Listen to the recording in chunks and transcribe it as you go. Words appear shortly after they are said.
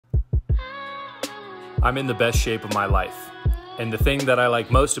I'm in the best shape of my life. And the thing that I like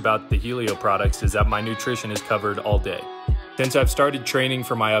most about the Helio products is that my nutrition is covered all day. Since I've started training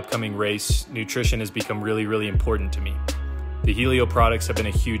for my upcoming race, nutrition has become really important to me. The Helio products have been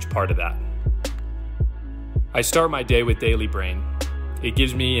a huge part of that. I start my day with Daily Brain. It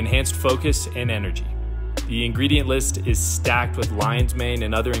gives me enhanced focus and energy. The ingredient list is stacked with lion's mane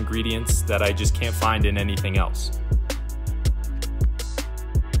and other ingredients that I just can't find in anything else.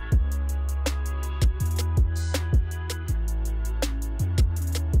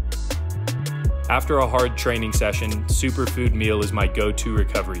 After a hard training session, Superfood Meal is my go-to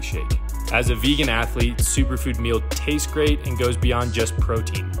recovery shake. As a vegan athlete, Superfood Meal tastes great and goes beyond just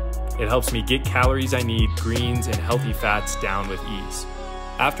protein. It helps me get calories I need, greens, and healthy fats down with ease.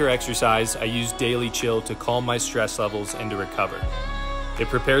 After exercise, I use Daily Chill to calm my stress levels and to recover. It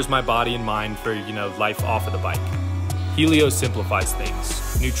prepares my body and mind for, life off of the bike. Helio simplifies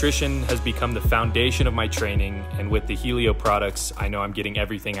things. Nutrition has become the foundation of my training, and with the Helio products, I know I'm getting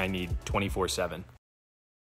everything I need 24/7.